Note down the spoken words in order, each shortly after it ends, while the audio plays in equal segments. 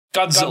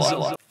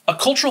Godzilla. A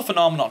cultural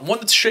phenomenon, one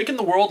that's shaken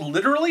the world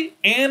literally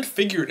and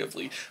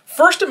figuratively.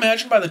 First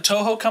imagined by the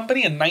Toho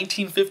company in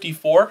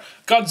 1954,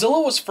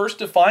 Godzilla was first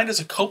defined as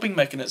a coping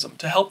mechanism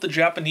to help the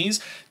Japanese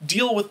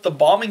deal with the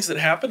bombings that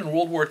happened in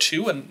World War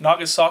II in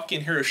Nagasaki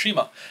and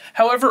Hiroshima.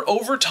 However,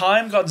 over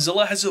time,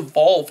 Godzilla has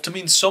evolved to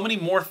mean so many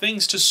more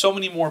things to so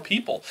many more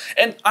people.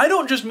 And I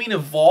don't just mean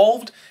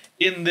evolved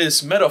in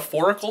this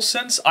metaphorical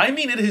sense, I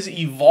mean it has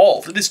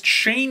evolved. It has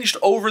changed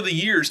over the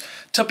years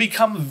to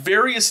become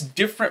various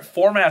different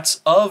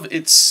formats of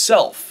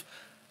itself.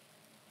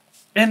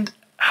 And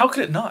how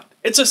could it not?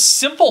 It's a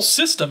simple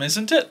system,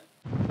 isn't it?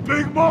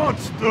 Big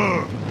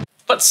monster!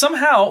 But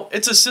somehow,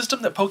 it's a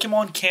system that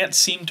Pokemon can't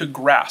seem to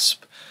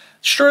grasp.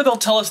 Sure, they'll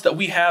tell us that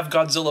we have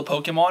Godzilla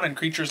Pokemon and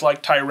creatures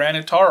like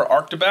Tyranitar or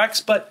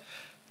Arctobax, but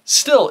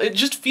still, it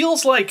just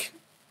feels like,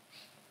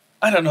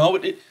 I don't know,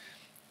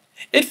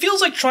 it feels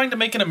like trying to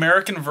make an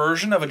American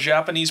version of a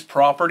Japanese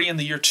property in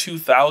the year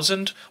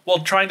 2000 while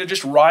trying to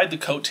just ride the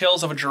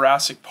coattails of a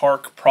Jurassic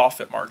Park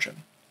profit margin.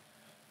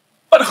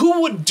 But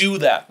who would do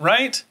that,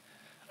 right?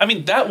 I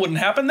mean, that wouldn't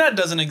happen, that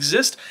doesn't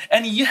exist,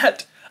 and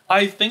yet,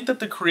 I think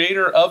that the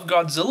creator of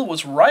Godzilla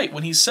was right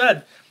when he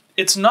said,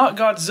 it's not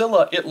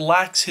Godzilla, it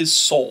lacks his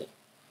soul.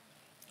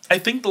 I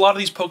think a lot of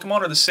these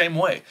Pokemon are the same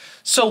way.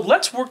 So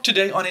let's work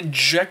today on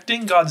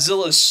injecting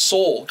Godzilla's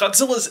soul,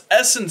 Godzilla's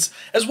essence,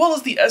 as well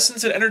as the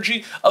essence and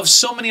energy of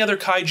so many other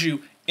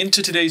kaiju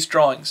into today's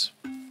drawings.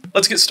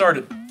 Let's get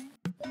started.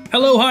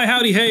 Hello, hi,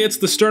 howdy, hey, it's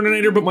the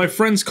Thesterninator, but my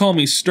friends call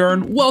me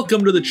Stern.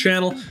 Welcome to the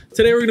channel.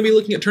 Today we're going to be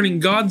looking at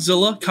turning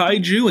Godzilla,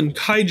 Kaiju, and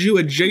Kaiju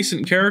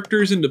adjacent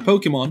characters into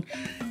Pokemon.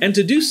 And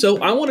to do so,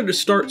 I wanted to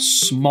start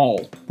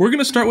small. We're going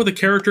to start with a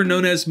character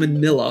known as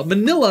Manila.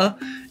 Manila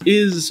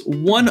is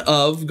one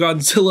of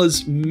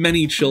Godzilla's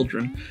many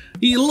children.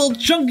 He's a little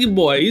chunky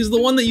boy. He's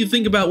the one that you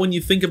think about when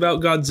you think about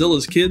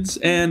Godzilla's kids,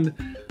 and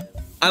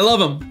I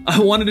love him. I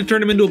wanted to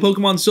turn him into a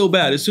Pokemon so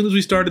bad. As soon as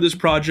we started this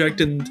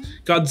project and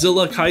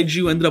Godzilla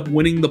Kaiju ended up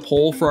winning the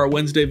poll for our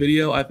Wednesday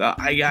video, I thought,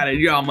 I gotta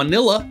draw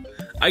Manila.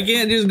 I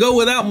can't just go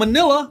without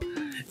Manila.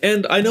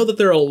 And I know that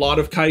there are a lot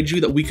of Kaiju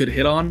that we could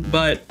hit on,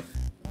 but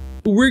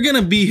we're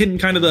gonna be hitting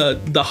kind of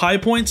the high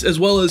points as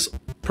well as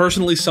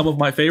personally some of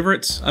my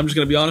favorites. I'm just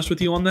gonna be honest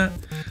with you on that.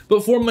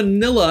 But for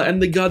Manila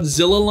and the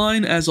Godzilla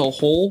line as a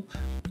whole,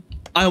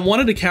 I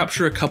wanted to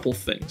capture a couple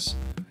things.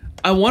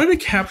 I wanted to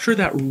capture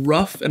that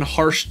rough and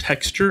harsh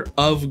texture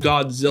of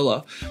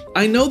Godzilla.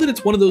 I know that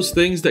it's one of those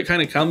things that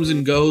kind of comes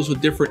and goes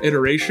with different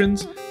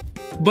iterations,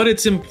 but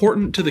it's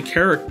important to the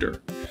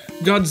character.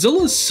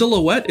 Godzilla's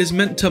silhouette is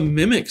meant to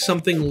mimic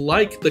something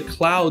like the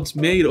clouds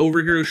made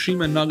over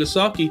Hiroshima and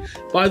Nagasaki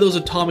by those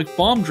atomic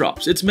bomb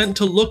drops. It's meant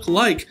to look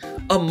like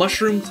a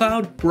mushroom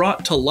cloud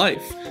brought to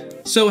life.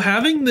 So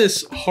having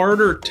this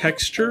harder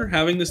texture,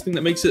 having this thing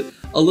that makes it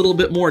a little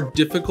bit more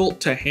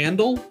difficult to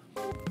handle,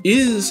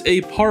 is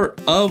a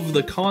part of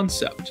the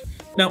concept.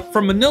 Now,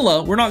 from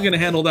Manila, we're not going to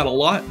handle that a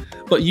lot,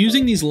 but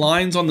using these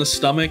lines on the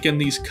stomach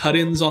and these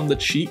cut-ins on the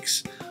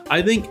cheeks,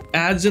 I think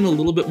adds in a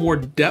little bit more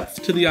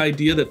depth to the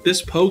idea that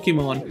this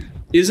Pokemon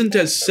isn't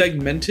as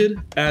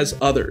segmented as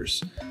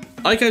others.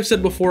 Like I've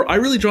said before, I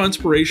really draw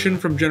inspiration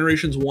from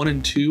Generations 1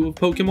 and 2 of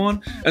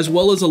Pokemon, as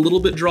well as a little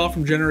bit draw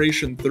from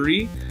Generation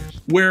 3,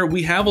 where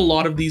we have a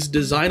lot of these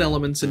design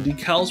elements and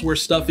decals where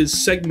stuff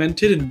is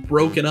segmented and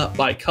broken up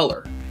by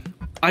color.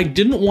 I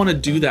didn't want to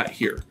do that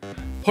here,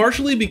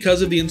 partially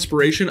because of the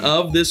inspiration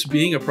of this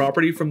being a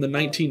property from the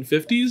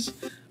 1950s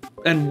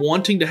and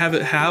wanting to have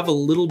it have a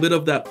little bit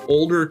of that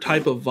older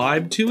type of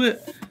vibe to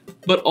it,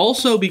 but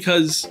also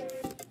because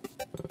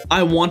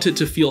I want it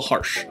to feel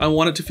harsh. I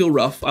want it to feel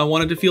rough. I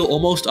want it to feel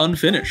almost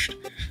unfinished.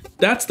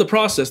 That's the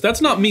process. That's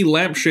not me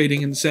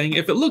lampshading and saying,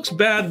 if it looks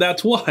bad,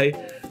 that's why.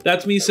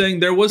 That's me saying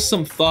there was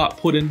some thought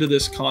put into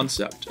this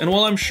concept. And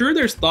while I'm sure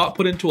there's thought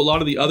put into a lot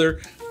of the other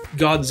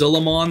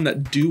Godzillamon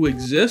that do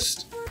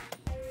exist,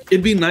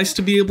 it'd be nice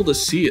to be able to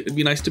see it. It'd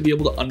be nice to be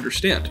able to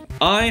understand.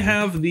 I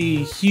have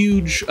the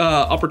huge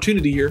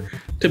opportunity here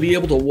to be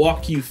able to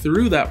walk you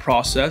through that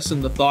process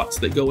and the thoughts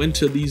that go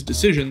into these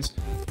decisions.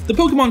 The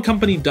Pokemon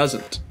company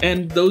doesn't,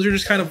 and those are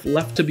just kind of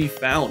left to be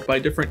found by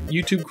different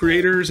YouTube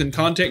creators and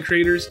content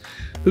creators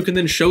who can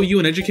then show you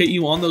and educate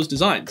you on those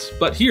designs.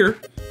 But here,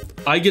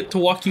 I get to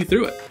walk you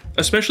through it,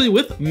 especially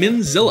with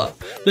Minzilla,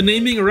 the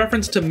name being a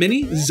reference to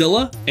Minnie,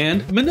 Zilla,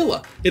 and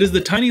Manila. It is the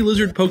tiny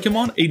lizard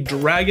Pokemon, a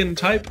dragon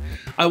type.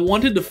 I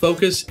wanted to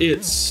focus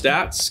its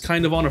stats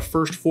kind of on a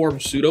first form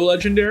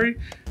pseudo-legendary,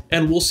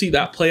 and we'll see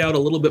that play out a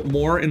little bit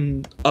more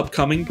in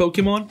upcoming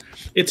Pokemon.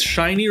 Its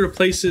shiny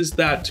replaces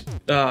that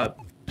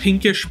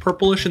pinkish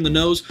purplish in the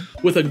nose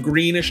with a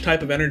greenish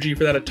type of energy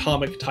for that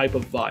atomic type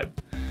of vibe.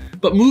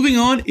 But moving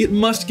on, it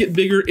must get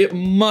bigger, it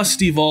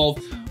must evolve.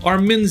 Our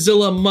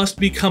Minzilla must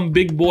become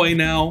big boy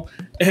now,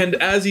 and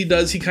as he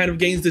does, he kind of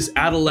gains this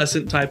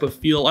adolescent type of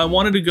feel. I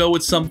wanted to go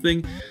with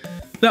something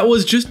that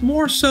was just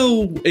more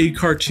so a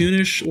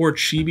cartoonish or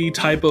chibi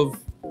type of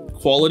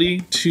quality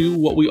to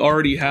what we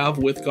already have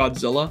with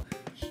Godzilla.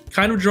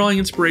 Kind of drawing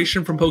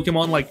inspiration from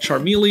Pokemon like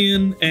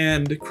Charmeleon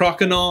and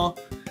Croconaw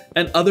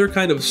and other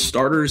kind of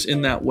starters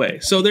in that way.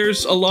 So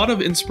there's a lot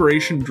of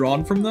inspiration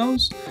drawn from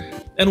those.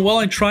 And while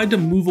I tried to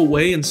move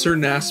away in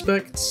certain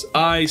aspects,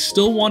 I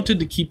still wanted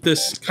to keep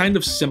this kind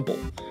of simple.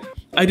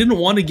 I didn't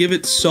want to give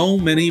it so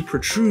many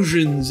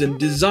protrusions and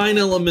design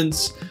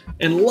elements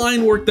and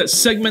line work that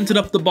segmented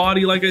up the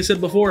body, like I said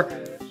before,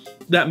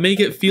 that make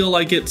it feel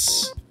like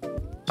it's,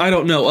 I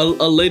don't know,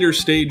 a later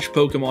stage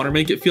Pokemon, or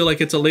make it feel like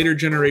it's a later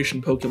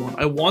generation Pokemon.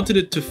 I wanted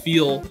it to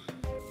feel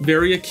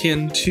very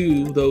akin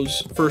to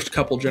those first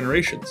couple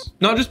generations.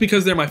 Not just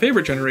because they're my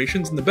favorite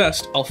generations and the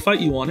best, I'll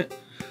fight you on it,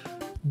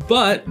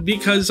 but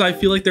because I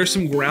feel like there's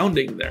some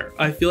grounding there.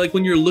 I feel like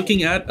when you're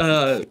looking at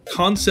a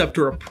concept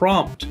or a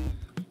prompt,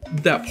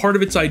 that part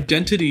of its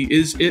identity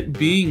is it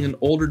being an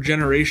older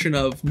generation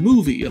of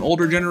movie, an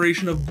older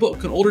generation of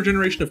book, an older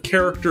generation of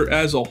character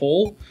as a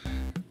whole.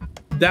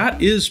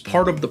 That is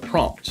part of the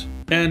prompt.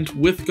 And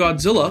with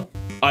Godzilla,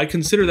 I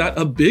consider that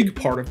a big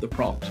part of the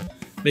prompt.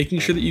 Making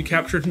sure that you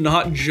capture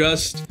not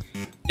just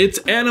its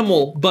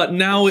animal, but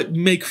now it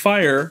make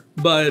fire,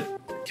 but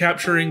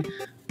capturing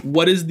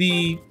what is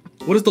the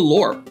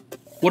lore?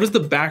 What is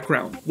the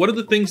background? What are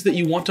the things that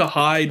you want to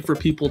hide for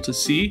people to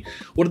see?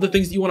 What are the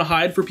things that you want to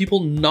hide for people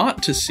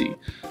not to see?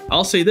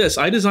 I'll say this,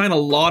 I design a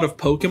lot of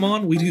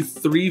Pokemon. We do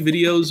 3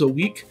 videos a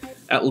week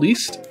at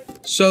least.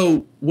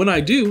 So when I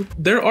do,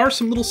 there are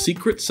some little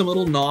secrets, some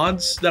little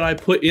nods that I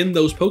put in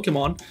those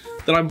Pokemon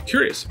that I'm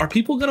curious. Are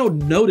people going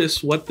to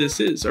notice what this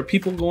is? Are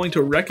people going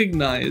to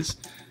recognize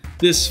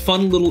this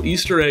fun little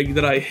Easter egg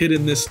that I hid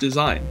in this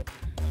design?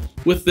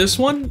 With this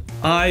one,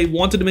 I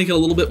wanted to make it a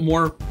little bit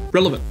more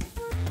relevant.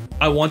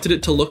 I wanted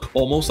it to look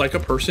almost like a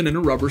person in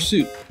a rubber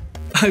suit.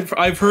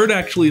 I've heard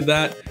actually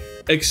that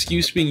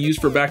excuse being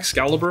used for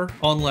Baxcalibur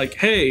on like,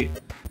 hey,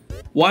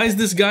 why is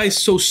this guy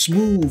so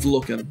smooth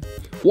looking?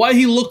 Why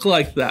he look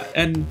like that?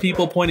 And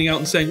people pointing out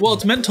and saying, well,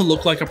 it's meant to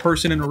look like a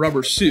person in a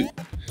rubber suit.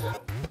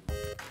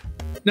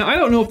 Now, I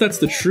don't know if that's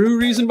the true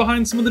reason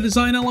behind some of the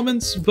design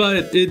elements,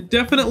 but it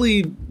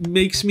definitely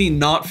makes me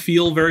not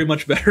feel very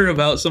much better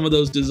about some of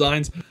those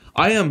designs.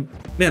 I am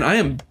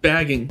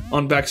bagging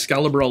on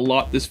Baxcalibur a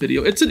lot this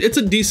video. It's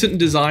a decent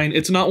design.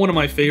 It's not one of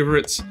my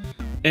favorites.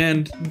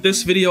 And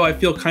this video, I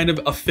feel kind of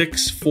a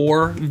fix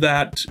for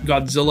that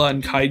Godzilla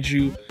and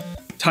Kaiju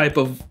type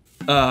of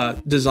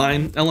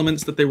design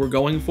elements that they were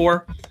going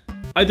for.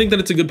 I think that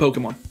it's a good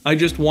Pokemon. I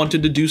just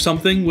wanted to do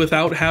something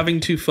without having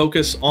to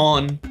focus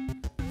on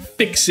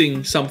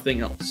fixing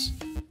something else.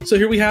 So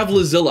here we have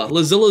Lazilla.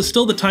 Lazilla is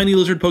still the tiny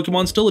lizard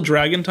Pokemon, still a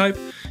dragon type.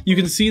 You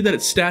can see that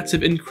its stats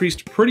have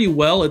increased pretty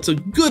well. It's a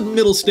good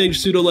middle stage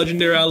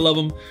pseudo-legendary, I love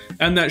them.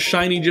 And that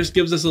shiny just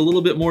gives us a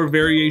little bit more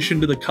variation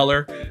to the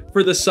color.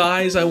 For the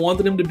size, I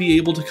wanted him to be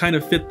able to kind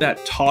of fit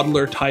that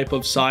toddler type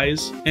of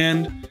size.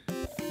 And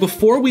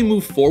before we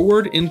move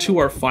forward into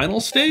our final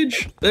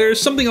stage,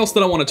 there's something else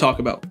that I want to talk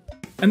about.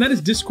 And that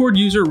is Discord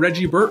user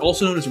Reggie Burt,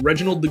 also known as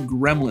Reginald the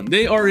Gremlin.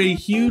 They are a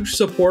huge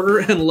supporter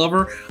and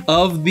lover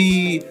of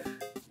the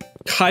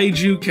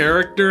Kaiju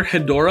character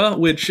Hedorah,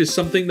 which is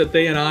something that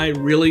they and I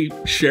really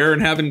share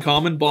and have in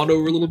common, bond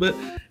over a little bit.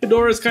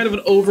 Hedorah is kind of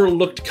an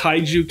overlooked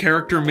Kaiju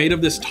character made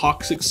of this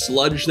toxic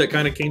sludge that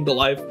kind of came to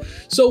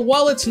life. So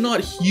while it's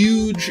not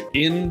huge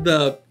in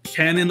the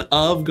canon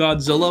of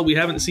Godzilla, we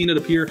haven't seen it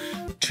appear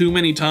too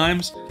many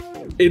times,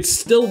 it's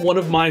still one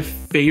of my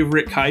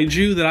favorite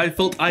Kaiju that I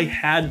felt I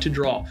had to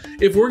draw.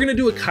 If we're gonna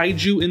do a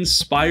Kaiju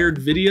inspired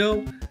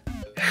video,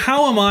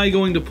 how am I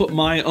going to put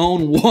my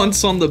own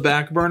wants on the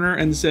back burner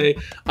and say,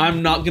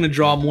 I'm not going to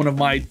draw one of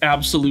my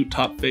absolute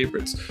top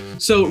favorites?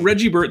 So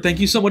Reggie Burt,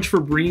 thank you so much for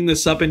bringing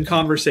this up in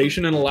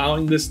conversation and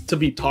allowing this to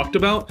be talked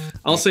about.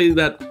 I'll say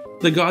that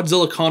the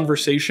Godzilla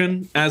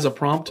conversation as a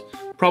prompt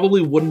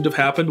probably wouldn't have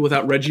happened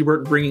without Reggie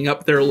Burt bringing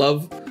up their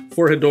love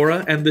for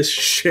Hedorah and this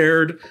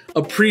shared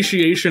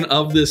appreciation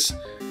of this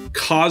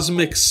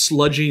cosmic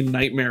sludgy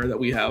nightmare that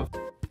we have.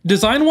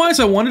 Design-wise,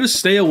 I wanted to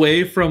stay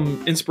away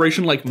from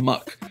inspiration like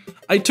muck.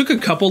 I took a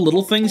couple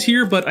little things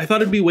here, but I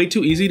thought it'd be way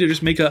too easy to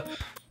just make a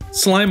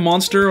slime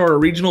monster or a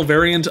regional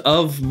variant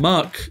of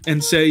muck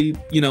and say,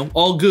 you know,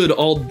 all good,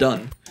 all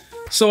done.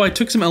 So I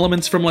took some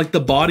elements from like the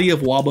body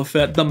of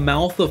Wobbuffet, the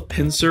mouth of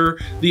Pinsir,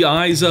 the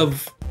eyes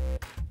of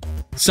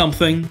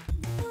something.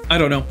 I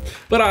don't know.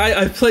 But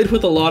I played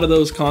with a lot of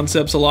those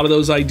concepts, a lot of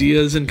those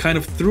ideas, and kind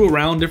of threw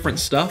around different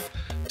stuff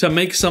to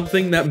make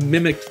something that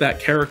mimicked that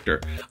character.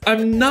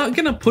 I'm not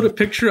gonna put a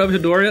picture of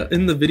Hedorah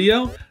in the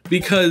video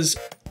because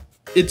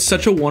it's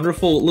such a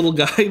wonderful little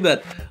guy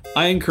that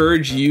I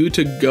encourage you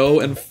to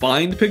go and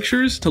find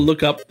pictures, to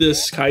look up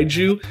this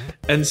Kaiju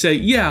and say,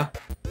 yeah,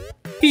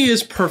 he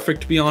is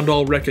perfect beyond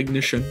all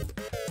recognition.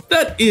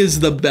 That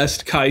is the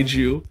best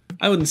Kaiju.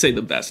 I wouldn't say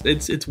the best,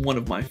 it's one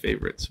of my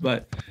favorites,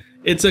 but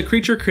it's a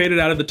creature created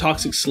out of the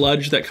toxic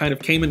sludge that kind of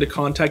came into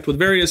contact with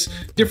various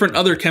different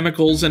other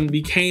chemicals and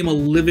became a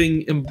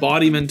living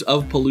embodiment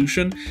of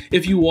pollution.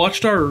 If you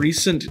watched our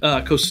recent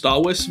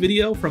Kostawis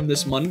video from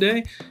this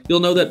Monday, you'll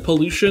know that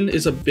pollution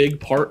is a big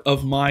part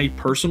of my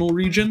personal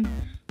region.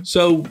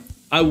 So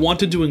I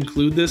wanted to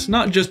include this,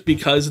 not just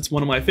because it's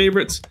one of my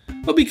favorites,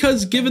 but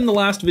because given the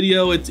last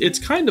video, it's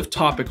kind of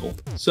topical.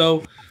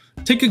 So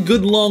take a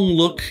good long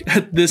look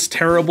at this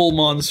terrible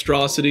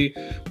monstrosity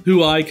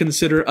who I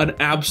consider an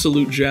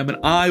absolute gem and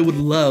I would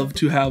love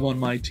to have on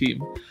my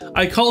team.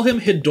 I call him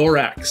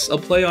Hidorax, a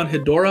play on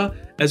Hidora,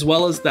 as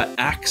well as that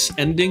axe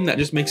ending that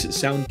just makes it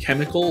sound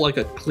chemical, like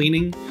a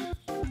cleaning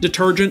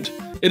detergent.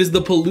 It is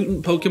the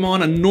pollutant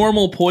Pokemon, a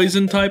normal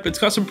poison type. It's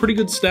got some pretty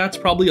good stats,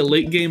 probably a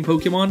late game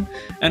Pokemon.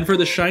 And for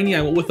the shiny,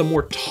 I went with a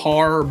more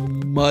tar,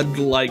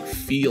 mud-like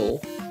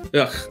feel.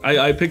 Ugh,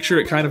 I picture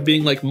it kind of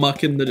being like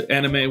muck in the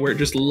anime where it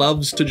just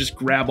loves to just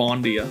grab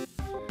onto you.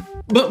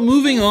 But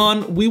moving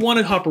on, we want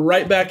to hop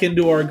right back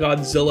into our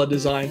Godzilla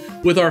design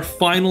with our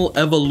final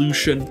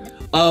evolution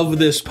of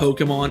this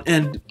Pokemon.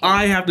 And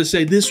I have to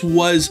say, this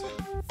was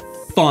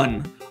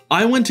fun.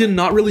 I went in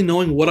not really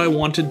knowing what I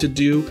wanted to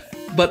do,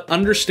 but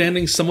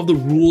understanding some of the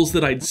rules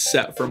that I'd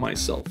set for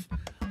myself.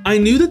 I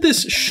knew that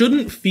this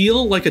shouldn't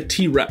feel like a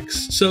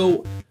T-Rex,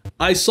 so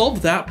I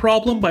solved that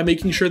problem by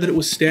making sure that it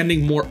was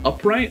standing more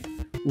upright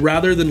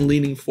rather than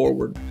leaning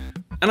forward.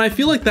 And I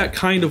feel like that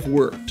kind of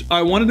worked.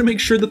 I wanted to make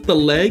sure that the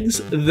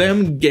legs,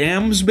 them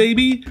gams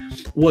baby,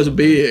 was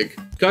big.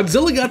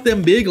 Godzilla got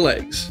them big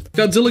legs.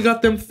 Godzilla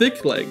got them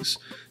thick legs.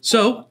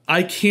 So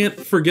I can't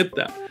forget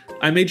that.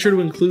 I made sure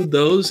to include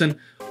those and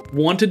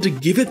wanted to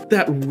give it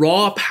that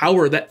raw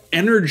power, that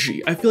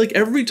energy. I feel like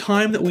every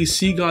time that we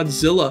see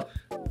Godzilla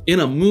in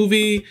a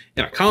movie,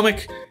 in a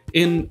comic,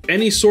 in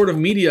any sort of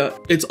media,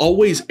 it's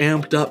always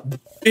amped up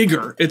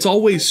bigger. It's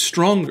always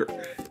stronger.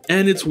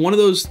 And it's one of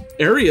those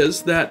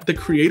areas that the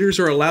creators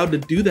are allowed to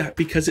do that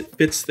because it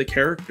fits the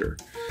character.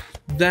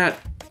 That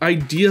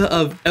idea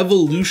of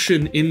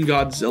evolution in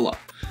Godzilla,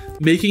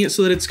 making it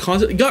so that it's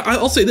constant.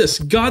 I'll say this,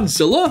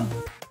 Godzilla,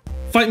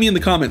 fight me in the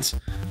comments.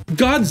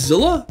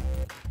 Godzilla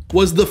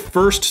was the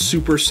first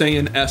Super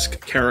Saiyan-esque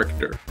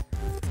character.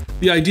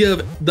 The idea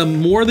of the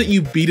more that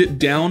you beat it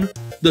down,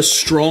 the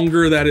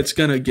stronger that it's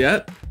gonna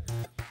get.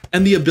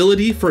 And the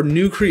ability for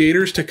new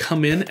creators to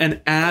come in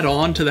and add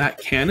on to that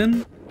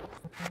canon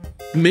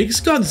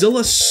makes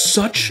Godzilla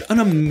such an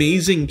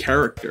amazing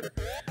character.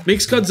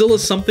 Makes Godzilla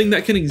something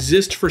that can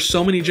exist for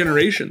so many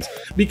generations,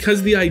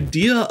 because the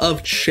idea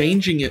of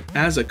changing it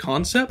as a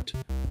concept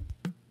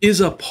is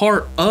a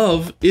part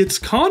of its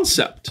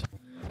concept.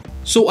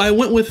 So I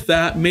went with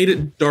that, made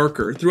it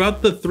darker.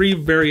 Throughout the 3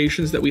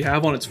 variations that we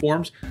have on its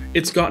forms,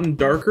 it's gotten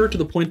darker to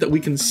the point that we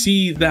can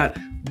see that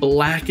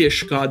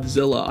blackish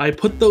Godzilla. I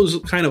put those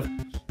kind of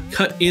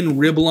cut in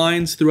rib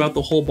lines throughout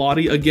the whole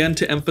body, again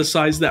to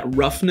emphasize that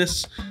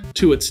roughness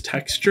to its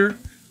texture.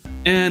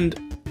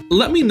 And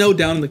let me know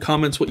down in the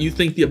comments what you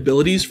think the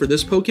abilities for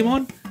this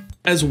Pokemon,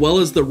 as well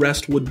as the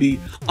rest, would be.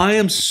 I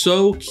am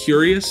so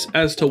curious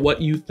as to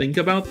what you think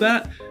about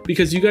that,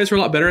 because you guys are a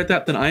lot better at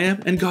that than I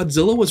am, and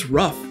Godzilla was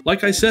rough.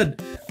 Like I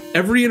said,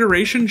 every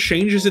iteration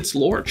changes its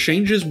lore,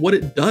 changes what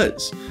it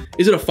does.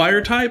 Is it a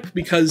fire type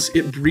because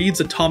it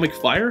breathes atomic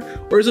fire?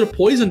 Or is it a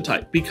poison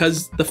type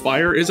because the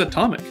fire is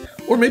atomic?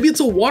 Or maybe it's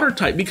a water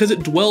type because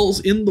it dwells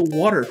in the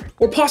water?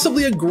 Or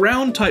possibly a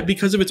ground type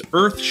because of its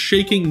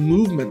earth-shaking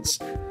movements?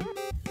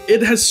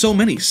 It has so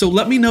many, so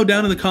let me know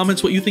down in the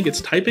comments what you think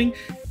its typing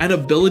and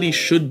ability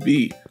should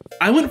be.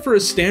 I went for a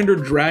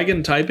standard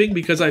dragon typing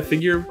because I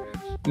figure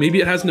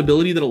maybe it has an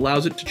ability that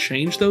allows it to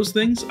change those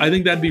things. I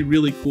think that'd be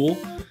really cool.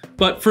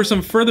 But for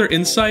some further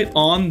insight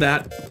on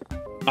that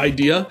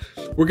idea,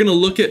 we're gonna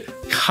look at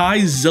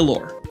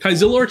Kaizillor.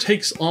 Kaizillor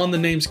takes on the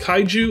names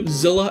Kaiju,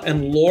 Zilla,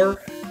 and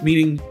Lore,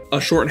 meaning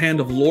a shorthand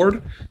of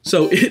Lord.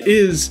 So it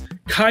is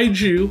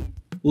Kaiju,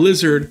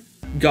 Lizard,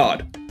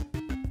 God.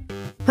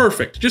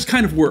 Perfect, just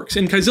kind of works.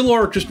 And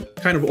Kaizillor just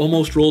kind of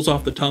almost rolls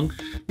off the tongue.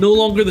 No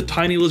longer the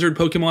tiny lizard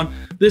Pokemon.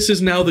 This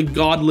is now the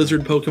God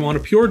Lizard Pokemon, a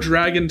pure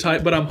dragon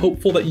type, but I'm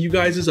hopeful that you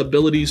guys'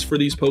 abilities for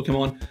these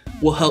Pokemon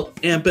will help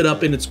amp it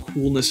up in its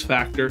coolness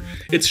factor.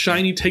 Its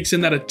shiny takes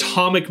in that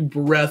atomic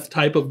breath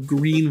type of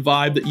green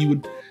vibe that you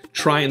would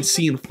try and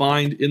see and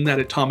find in that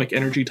atomic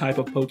energy type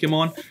of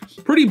Pokemon.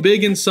 Pretty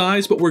big in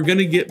size, but we're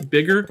gonna get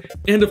bigger.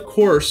 And of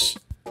course,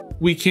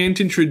 we can't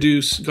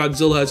introduce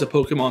Godzilla as a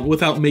Pokemon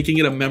without making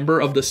it a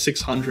member of the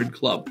 600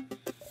 Club.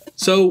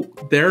 So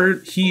there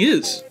he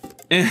is.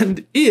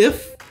 And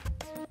if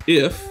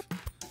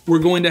we're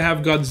going to have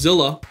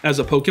Godzilla as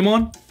a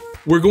Pokemon,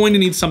 we're going to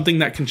need something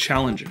that can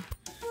challenge him.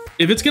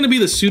 If it's going to be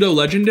the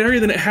pseudo-legendary,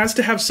 then it has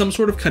to have some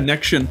sort of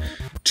connection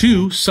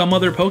to some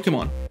other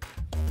Pokemon.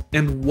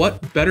 And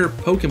what better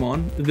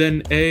Pokemon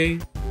than a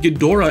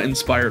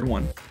Ghidorah-inspired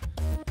one?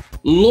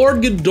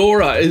 Lord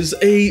Ghidorah is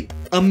an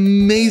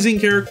amazing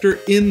character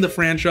in the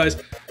franchise.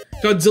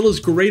 Godzilla's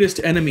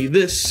greatest enemy,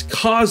 this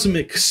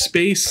cosmic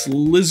space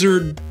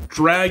lizard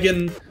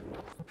dragon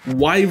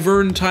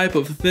wyvern type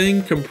of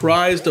thing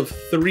comprised of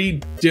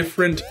 3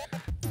 different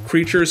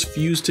creatures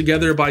fused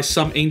together by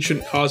some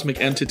ancient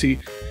cosmic entity.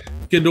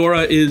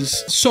 Ghidorah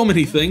is so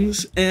many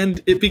things,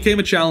 and it became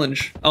a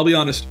challenge, I'll be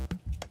honest.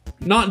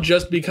 Not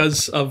just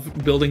because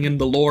of building in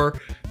the lore,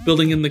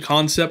 building in the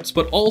concepts,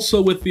 but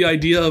also with the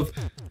idea of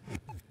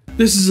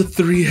this is a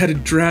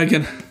 3-headed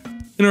dragon.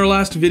 In our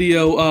last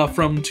video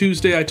from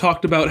Tuesday, I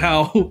talked about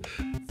how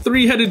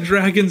three-headed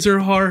dragons are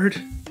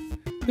hard.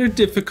 They're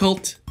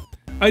difficult.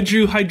 I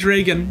drew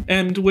Hydreigon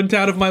and went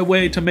out of my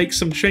way to make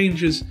some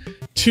changes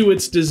to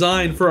its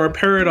design for our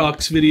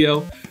Paradox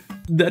video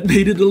that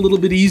made it a little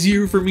bit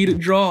easier for me to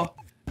draw.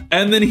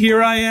 And then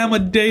here I am a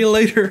day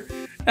later,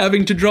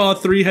 having to draw a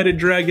three-headed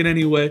dragon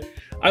anyway.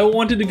 I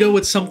wanted to go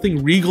with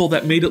something regal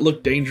that made it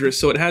look dangerous,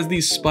 so it has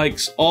these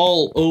spikes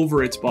all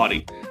over its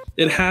body.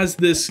 It has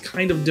this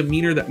kind of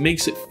demeanor that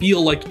makes it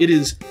feel like it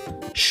is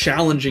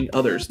challenging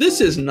others.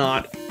 This is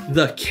not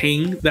the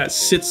king that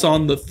sits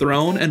on the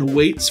throne and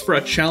waits for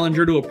a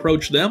challenger to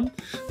approach them.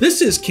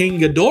 This is King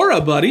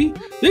Ghidorah, buddy.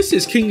 This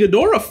is King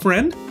Ghidorah,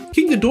 friend.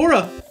 King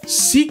Ghidorah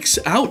seeks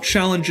out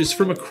challenges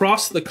from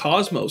across the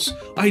cosmos.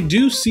 I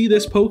do see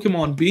this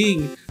Pokemon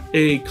being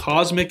a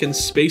cosmic and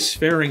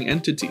spacefaring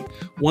entity,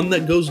 one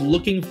that goes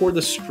looking for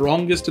the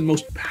strongest and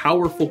most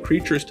powerful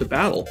creatures to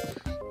battle.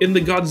 In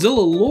the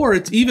Godzilla lore,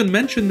 it's even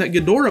mentioned that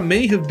Ghidorah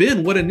may have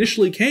been what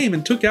initially came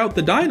and took out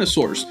the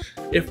dinosaurs.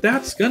 If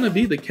that's gonna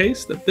be the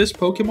case, that this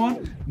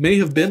Pokemon may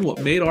have been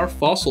what made our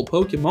fossil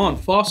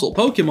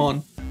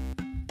Pokemon,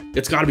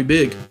 it's gotta be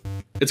big.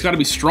 It's gotta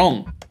be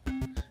strong.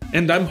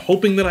 And I'm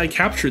hoping that I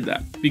captured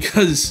that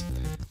because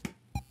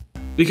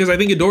I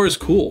think Ghidorah is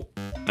cool.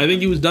 I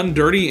think he was done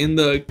dirty in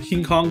the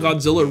King Kong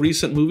Godzilla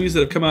recent movies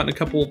that have come out in a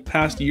couple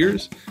past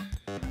years.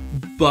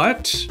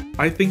 But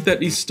I think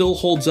that he still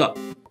holds up.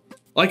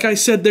 Like I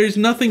said, there's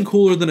nothing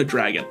cooler than a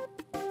dragon.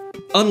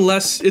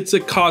 Unless it's a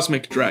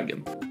cosmic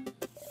dragon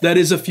that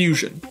is a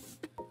fusion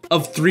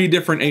of 3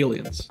 different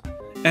aliens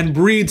and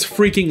breeds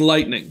freaking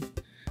lightning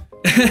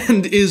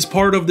and is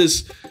part of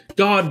this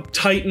god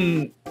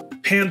titan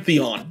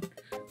pantheon.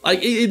 Like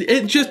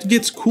it just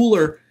gets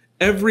cooler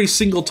every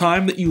single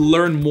time that you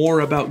learn more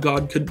about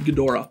God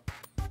Ghidorah.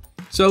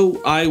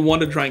 So I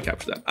want to try and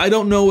capture that. I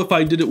don't know if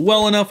I did it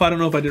well enough. I don't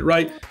know if I did it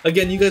right.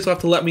 Again, you guys have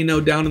to let me know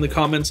down in the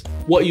comments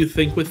what you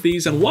think with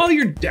these. And while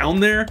you're down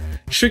there,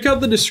 check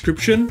out the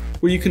description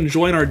where you can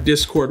join our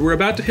Discord. We're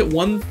about to hit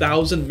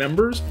 1,000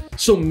 members,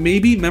 so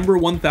maybe member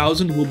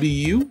 1,000 will be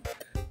you.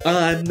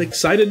 I'm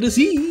excited to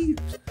see.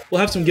 We'll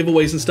have some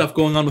giveaways and stuff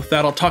going on with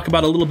that. I'll talk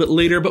about a little bit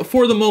later, but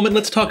for the moment,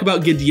 let's talk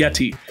about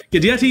Guidieti.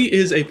 Guidieti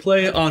is a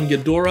play on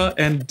Ghidorah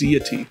and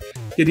Deity.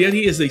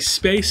 Guidieti is a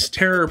space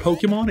terror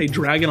Pokemon, a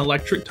dragon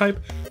electric type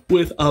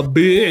with a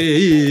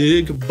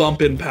big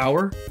bump in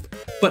power.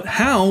 But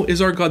how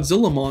is our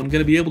Godzillamon going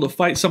to be able to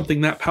fight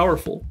something that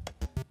powerful?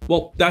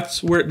 Well,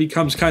 that's where it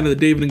becomes kind of the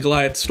David and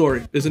Goliath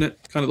story, isn't it?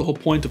 Kind of the whole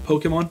point of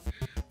Pokemon.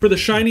 For the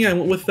shiny, I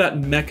went with that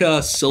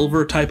mecha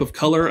silver type of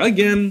color.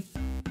 Again,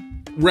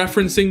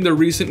 referencing the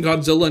recent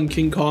Godzilla and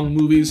King Kong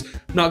movies.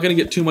 Not going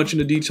to get too much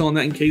into detail on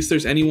that in case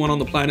there's anyone on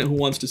the planet who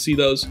wants to see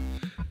those.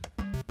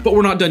 But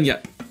we're not done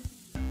yet.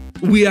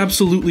 We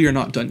absolutely are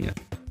not done yet.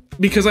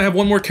 Because I have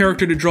one more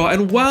character to draw,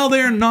 and while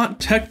they are not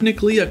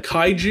technically a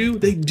kaiju,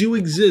 they do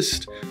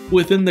exist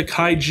within the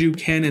kaiju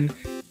canon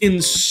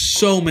in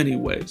so many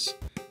ways.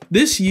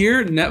 This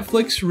year,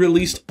 Netflix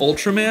released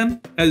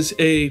Ultraman as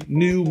a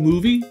new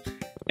movie,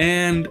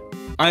 and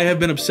I have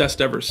been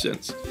obsessed ever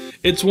since.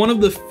 It's one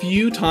of the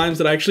few times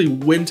that I actually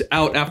went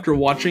out after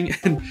watching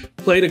and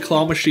played a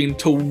claw machine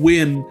to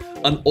win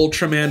an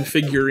Ultraman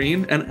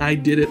figurine, and I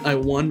did it. I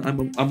won.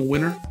 I'm a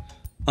winner.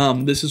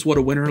 This is what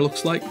a winner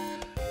looks like.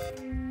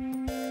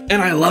 And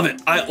I love it.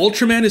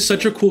 Ultraman is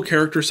such a cool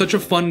character, such a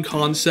fun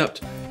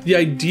concept. The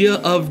idea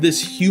of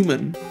this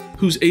human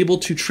who's able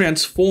to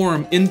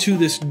transform into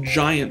this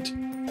giant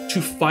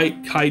to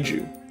fight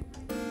kaiju.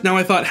 Now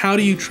I thought, how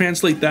do you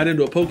translate that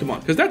into a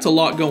Pokemon? Because that's a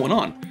lot going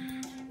on.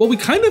 Well, we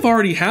kind of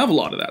already have a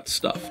lot of that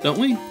stuff, don't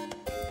we?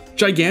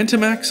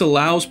 Gigantamax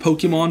allows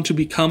Pokemon to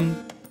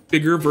become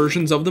bigger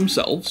versions of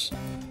themselves.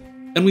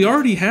 And we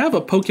already have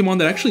a Pokemon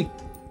that actually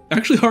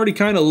already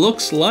kind of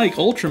looks like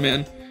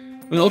Ultraman.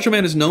 I mean,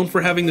 Ultraman is known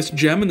for having this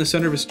gem in the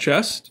center of his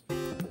chest,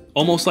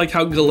 almost like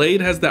how Gallade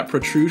has that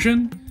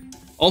protrusion,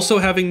 also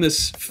having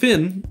this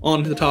fin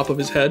on the top of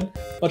his head,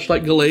 much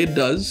like Gallade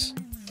does,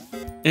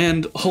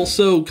 and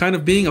also kind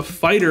of being a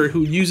fighter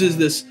who uses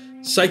this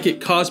psychic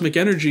cosmic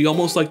energy,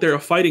 almost like they're a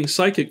fighting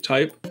psychic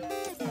type.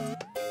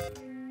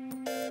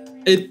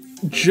 It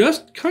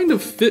just kind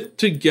of fit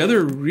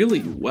together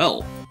really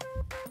well.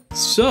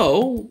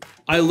 So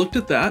I looked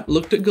at that,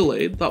 looked at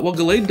Gallade, thought, well,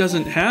 Gallade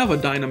doesn't have a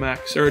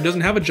Dynamax, or it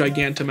doesn't have a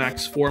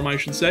Gigantamax form, I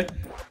should say.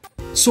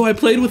 So I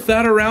played with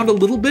that around a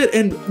little bit,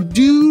 and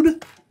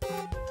dude,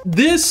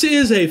 this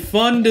is a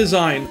fun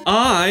design.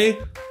 I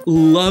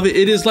love it.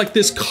 It is like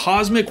this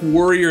cosmic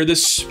warrior,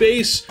 this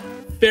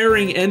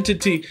space-faring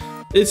entity.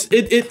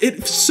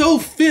 It so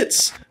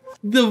fits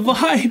the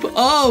vibe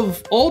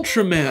of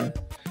Ultraman.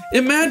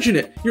 Imagine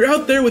it. You're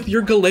out there with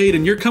your Gallade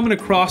and you're coming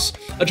across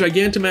a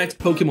Gigantamax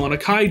Pokemon, a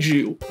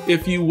Kaiju,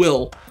 if you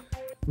will.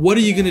 What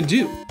are you gonna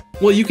do?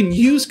 Well, you can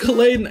use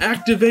Gallade and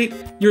activate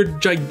your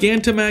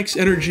Gigantamax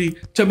energy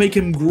to make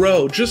him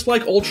grow, just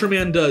like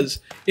Ultraman does,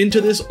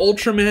 into this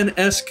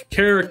Ultraman-esque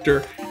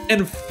character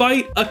and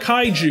fight a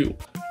Kaiju.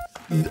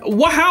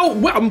 Wow,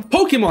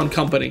 Pokemon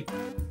Company.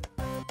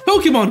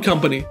 Pokemon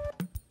Company.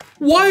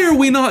 Why are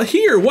we not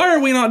here? Why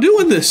are we not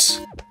doing this?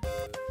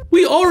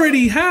 We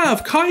already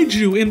have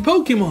Kaiju in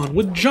Pokemon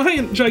with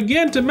giant,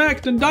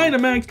 Gigantamax and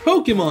Dynamax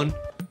Pokemon.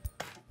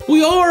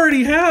 We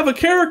already have a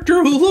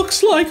character who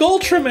looks like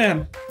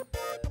Ultraman.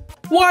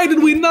 Why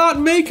did we not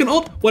make an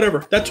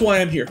whatever, that's why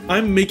I'm here.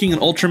 I'm making an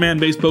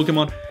Ultraman-based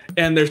Pokemon,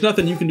 and there's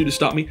nothing you can do to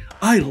stop me.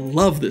 I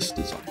love this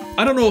design.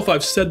 I don't know if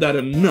I've said that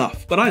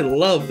enough, but I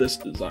love this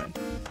design.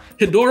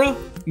 Hedorah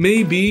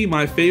may be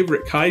my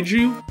favorite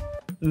Kaiju.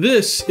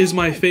 This is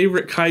my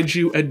favorite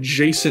Kaiju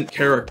adjacent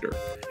character.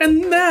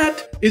 And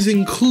that is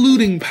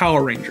including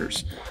Power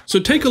Rangers. So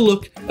take a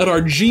look at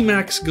our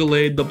G-Max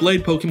Gallade, the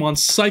Blade Pokemon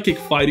Psychic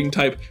Fighting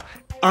type.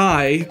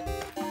 I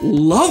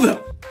love him.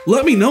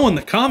 Let me know in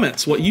the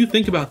comments what you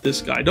think about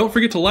this guy. Don't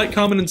forget to like,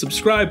 comment, and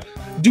subscribe.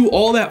 Do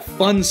all that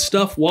fun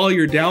stuff while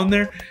you're down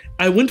there.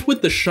 I went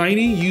with the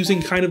shiny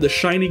using kind of the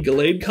shiny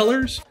Gallade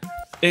colors.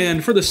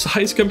 And for the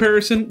size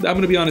comparison, I'm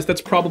going to be honest,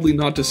 that's probably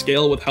not to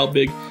scale with how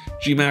big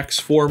G-Max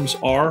forms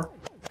are.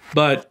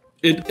 But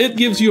it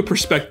gives you a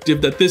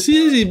perspective that this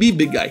is a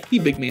big guy. He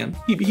big man.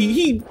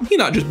 He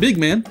not just big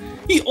man,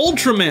 he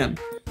Ultraman.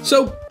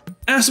 So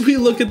as we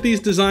look at these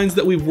designs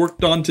that we've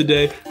worked on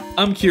today,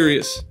 I'm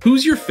curious,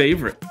 who's your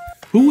favorite?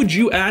 Who would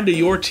you add to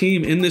your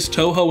team in this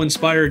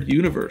Toho-inspired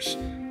universe?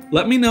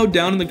 Let me know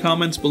down in the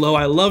comments below.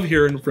 I love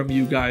hearing from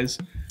you guys.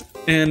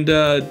 And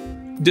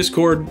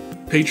Discord,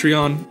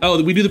 Patreon.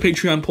 Oh, we do the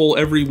Patreon poll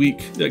every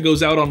week. That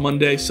goes out on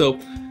Monday. So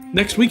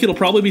next week it'll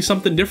probably be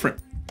something different.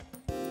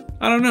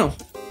 I don't know.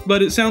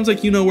 But it sounds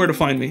like you know where to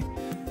find me.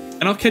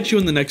 And I'll catch you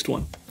in the next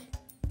one.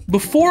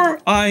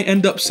 Before I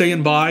end up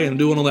saying bye and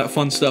doing all that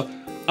fun stuff,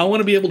 I want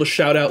to be able to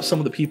shout out some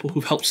of the people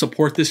who've helped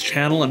support this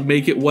channel and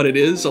make it what it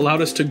is,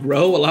 allowed us to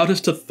grow, allowed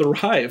us to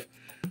thrive,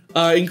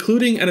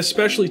 including and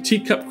especially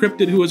Teacup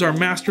Cryptid, who is our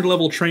master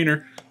level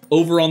trainer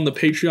over on the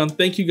Patreon.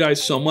 Thank you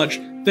guys so much.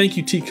 Thank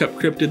you, Teacup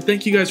Cryptid.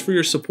 Thank you guys for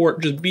your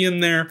support, just being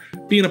there,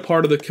 being a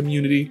part of the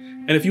community.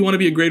 And if you want to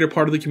be a greater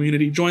part of the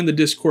community, join the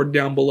Discord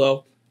down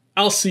below.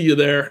 I'll see you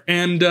there.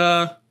 And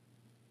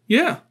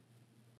yeah.